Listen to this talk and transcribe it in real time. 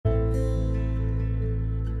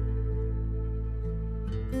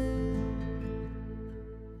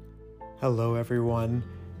Hello, everyone.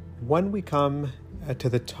 When we come to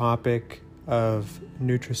the topic of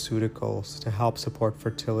nutraceuticals to help support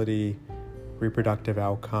fertility, reproductive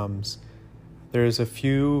outcomes, there's a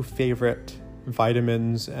few favorite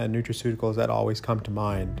vitamins and nutraceuticals that always come to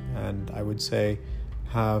mind, and I would say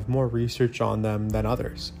have more research on them than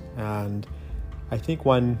others. And I think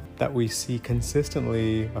one that we see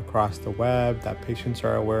consistently across the web that patients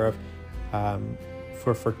are aware of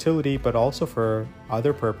for fertility, but also for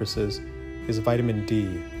other purposes, is vitamin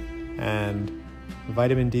D. And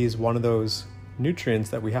vitamin D is one of those nutrients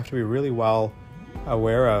that we have to be really well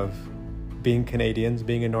aware of. Being Canadians,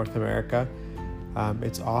 being in North America,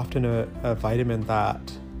 it's often a vitamin that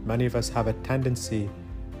many of us have a tendency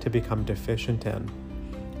to become deficient in.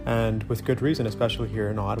 And with good reason, especially here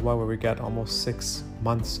in Ottawa, where we get almost 6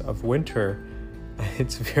 months of winter,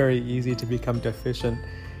 it's very easy to become deficient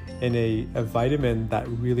in a vitamin that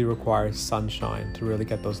really requires sunshine to really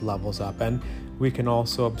get those levels up. And we can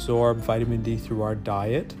also absorb vitamin D through our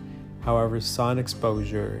diet. However, sun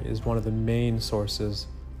exposure is one of the main sources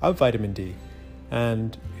of vitamin D.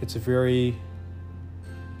 And it's very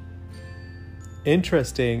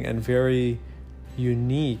interesting and very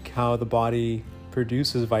unique how the body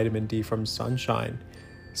produces vitamin D from sunshine.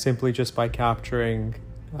 Simply just by capturing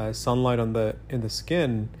sunlight in the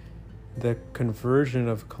skin, the conversion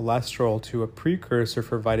of cholesterol to a precursor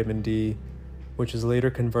for vitamin D, which is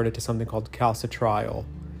later converted to something called calcitriol.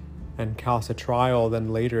 And calcitriol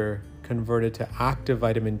then later converted to active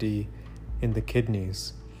vitamin D in the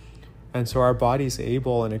kidneys. And so our body is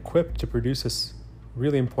able and equipped to produce this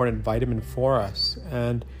really important vitamin for us.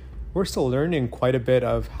 And we're still learning quite a bit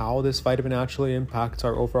of how this vitamin actually impacts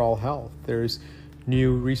our overall health. There's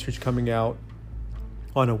new research coming out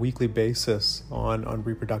on a weekly basis on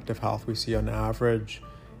reproductive health. We see on average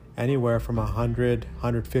anywhere from 100,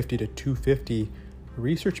 150 to 250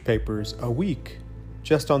 research papers a week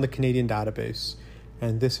just on the Canadian database.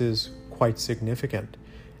 And this is quite significant.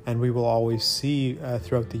 And we will always see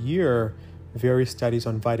throughout the year various studies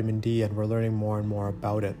on vitamin D, and we're learning more and more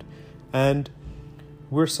about it. And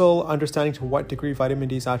we're still understanding to what degree vitamin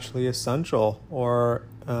D is actually essential or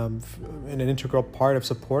an integral part of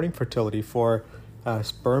supporting fertility for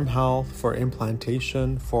sperm health, for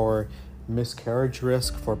implantation, for miscarriage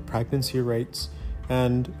risk, for pregnancy rates.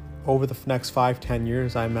 And over the next 5-10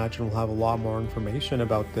 years, I imagine we'll have a lot more information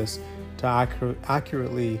about this to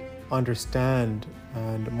accurately understand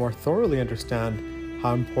and more thoroughly understand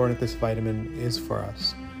how important this vitamin is for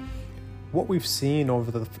us. What we've seen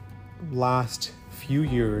over the last few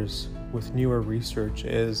years with newer research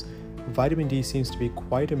is vitamin D seems to be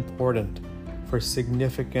quite important for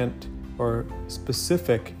significant or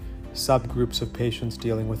specific subgroups of patients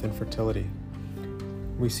dealing with infertility.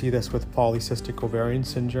 We see this with polycystic ovarian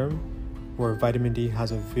syndrome, where vitamin D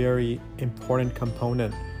has a very important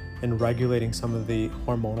component in regulating some of the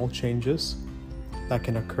hormonal changes that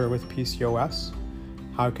can occur with PCOS,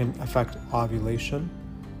 how it can affect ovulation.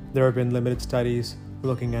 There have been limited studies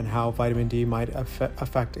looking at how vitamin D might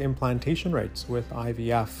affect implantation rates with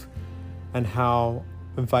IVF, and how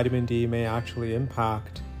vitamin D may actually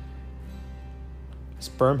impact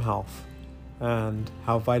sperm health, and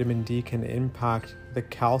how vitamin D can impact the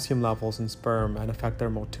calcium levels in sperm and affect their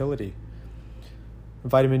motility.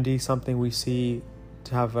 Vitamin D is something we see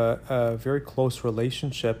to have a very close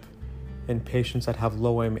relationship in patients that have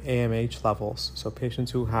low AMH levels. So patients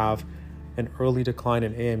who have an early decline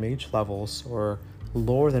in AMH levels or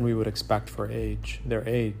lower than we would expect for their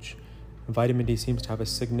age, vitamin D seems to have a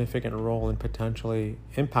significant role in potentially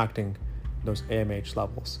impacting those AMH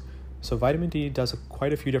levels. So vitamin D does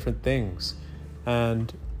quite a few different things.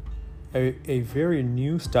 And a very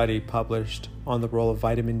new study published on the role of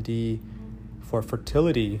vitamin D for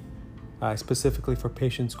fertility, specifically for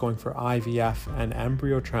patients going for IVF and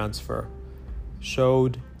embryo transfer,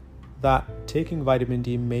 showed that taking vitamin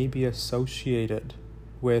D may be associated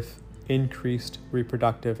with increased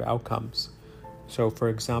reproductive outcomes. So for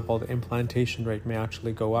example, the implantation rate may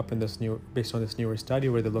actually go up based on this newer study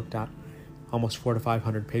where they looked at almost 400 to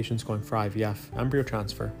 500 patients going for IVF embryo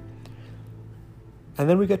transfer. And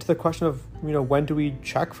then we get to the question of, when do we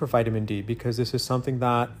check for vitamin D? Because this is something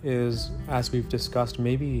that is, as we've discussed,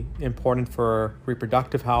 maybe important for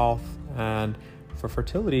reproductive health and for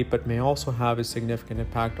fertility, but may also have a significant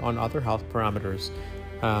impact on other health parameters,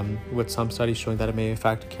 with some studies showing that it may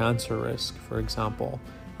affect cancer risk, for example,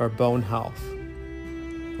 or bone health,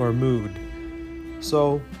 or mood.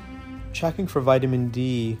 So checking for vitamin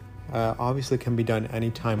D obviously can be done any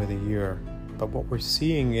time of the year, but what we're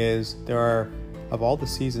seeing is there are, of all the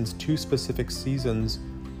seasons, 2 specific seasons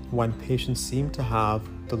when patients seem to have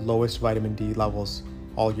the lowest vitamin D levels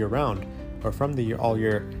all year round, or from the year all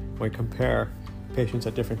year when we compare patients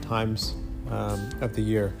at different times of the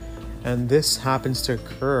year. And this happens to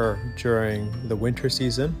occur during the winter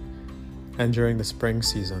season and during the spring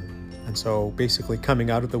season. And so basically coming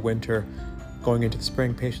out of the winter, going into the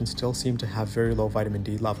spring, patients still seem to have very low vitamin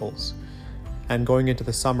D levels. And going into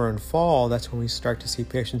the summer and fall, that's when we start to see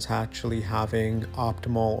patients actually having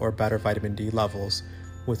optimal or better vitamin D levels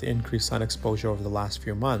with increased sun exposure over the last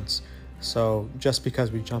few months. So just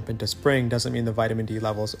because we jump into spring doesn't mean the vitamin D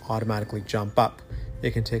levels automatically jump up.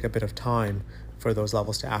 It can take a bit of time for those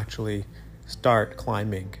levels to actually start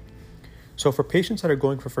climbing. So for patients that are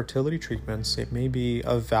going for fertility treatments, it may be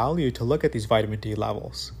of value to look at these vitamin D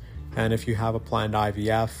levels. And if you have a planned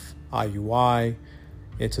IVF, IUI,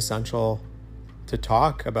 it's essential to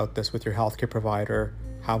talk about this with your healthcare provider,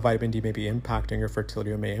 how vitamin D may be impacting your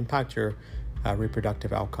fertility or may impact your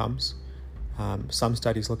reproductive outcomes. Some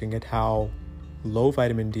studies looking at how low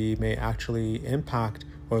vitamin D may actually impact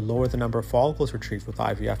or lower the number of follicles retrieved with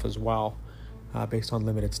IVF as well, based on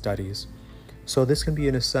limited studies. So this can be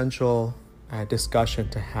an essential discussion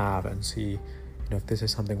to have and see, if this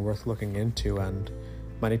is something worth looking into. And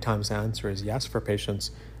many times the answer is yes for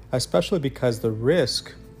patients, especially because the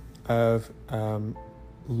risk of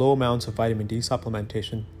low amounts of vitamin D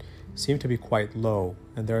supplementation seem to be quite low.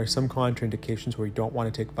 And there are some contraindications where you don't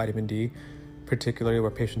want to take vitamin D, particularly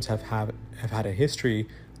where patients have had a history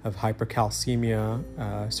of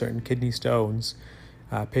hypercalcemia, certain kidney stones,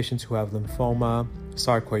 patients who have lymphoma,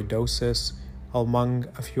 sarcoidosis, among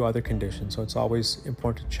a few other conditions. So it's always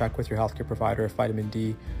important to check with your healthcare provider if vitamin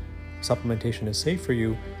D supplementation is safe for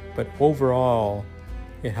you, but overall,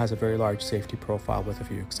 it has a very large safety profile with a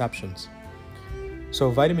few exceptions. So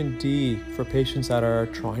vitamin D for patients that are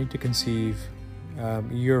trying to conceive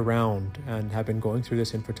year-round and have been going through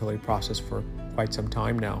this infertility process for quite some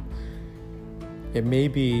time now, it may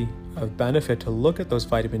be of benefit to look at those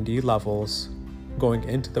vitamin D levels going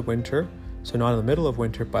into the winter, so not in the middle of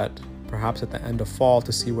winter, but perhaps at the end of fall,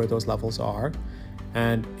 to see where those levels are.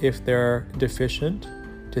 And if they're deficient,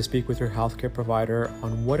 to speak with your healthcare provider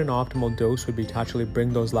on what an optimal dose would be to actually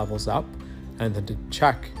bring those levels up, and then to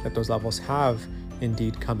check that those levels have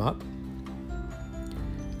indeed come up.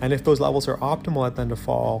 And if those levels are optimal at the end of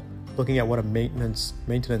fall, looking at what a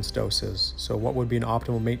maintenance dose is. So what would be an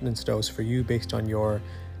optimal maintenance dose for you based on your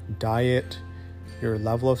diet, your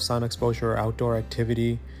level of sun exposure or outdoor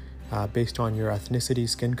activity, based on your ethnicity,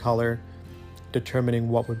 skin color, determining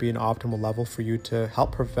what would be an optimal level for you to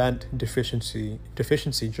help prevent deficiency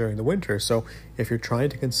during the winter. So if you're trying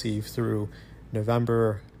to conceive through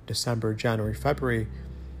November, December, January, February,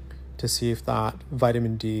 to see if that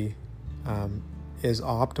vitamin D is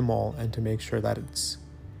optimal and to make sure that it's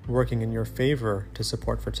working in your favor to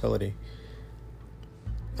support fertility.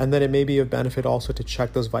 And then it may be of benefit also to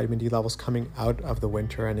check those vitamin D levels coming out of the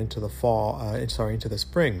winter and into the into the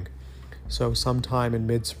spring. So sometime in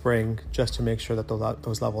mid-spring, just to make sure that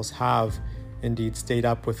those levels have indeed stayed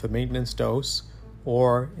up with the maintenance dose,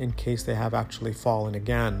 or in case they have actually fallen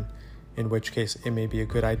again, in which case it may be a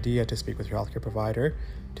good idea to speak with your healthcare provider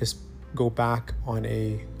to go back on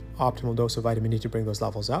a optimal dose of vitamin D to bring those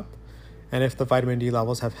levels up. And if the vitamin D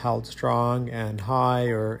levels have held strong and high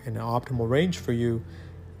or in an optimal range for you,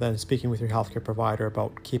 then speaking with your healthcare provider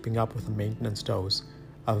about keeping up with a maintenance dose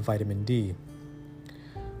of vitamin D.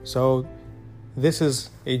 So this is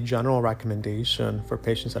a general recommendation for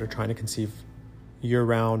patients that are trying to conceive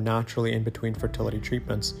year-round, naturally in between fertility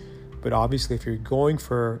treatments. But obviously, if you're going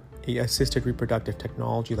for a assisted reproductive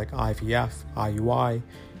technology like IVF, IUI,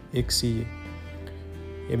 ICSI,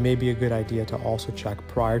 it may be a good idea to also check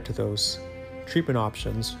prior to those treatment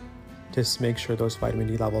options to make sure those vitamin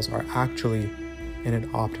D levels are actually in an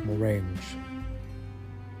optimal range.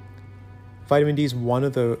 Vitamin D is one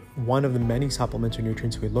of the many supplements or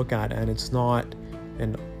nutrients we look at, and it's not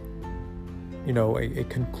a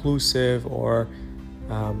conclusive or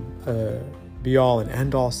a be-all and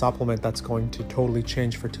end-all supplement that's going to totally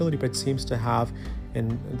change fertility, but seems to have,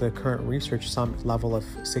 in the current research, some level of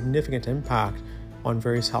significant impact on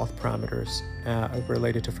various health parameters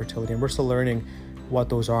related to fertility. And we're still learning what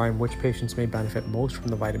those are and which patients may benefit most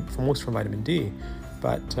from vitamin D.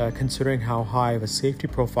 But considering how high of a safety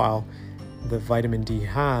profile the vitamin D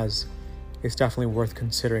has, it's definitely worth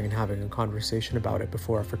considering and having a conversation about it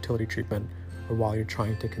before a fertility treatment or while you're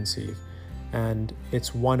trying to conceive. And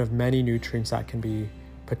it's one of many nutrients that can be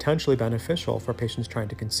potentially beneficial for patients trying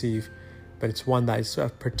to conceive, but it's one that is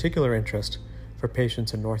of particular interest for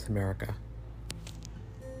patients in North America.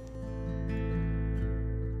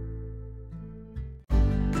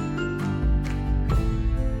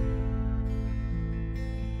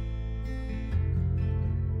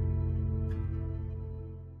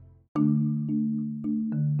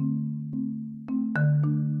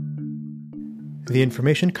 The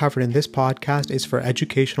information covered in this podcast is for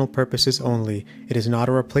educational purposes only. It is not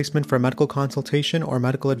a replacement for medical consultation or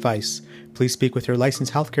medical advice. Please speak with your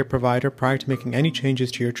licensed healthcare provider prior to making any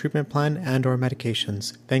changes to your treatment plan and/or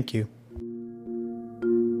medications. Thank you.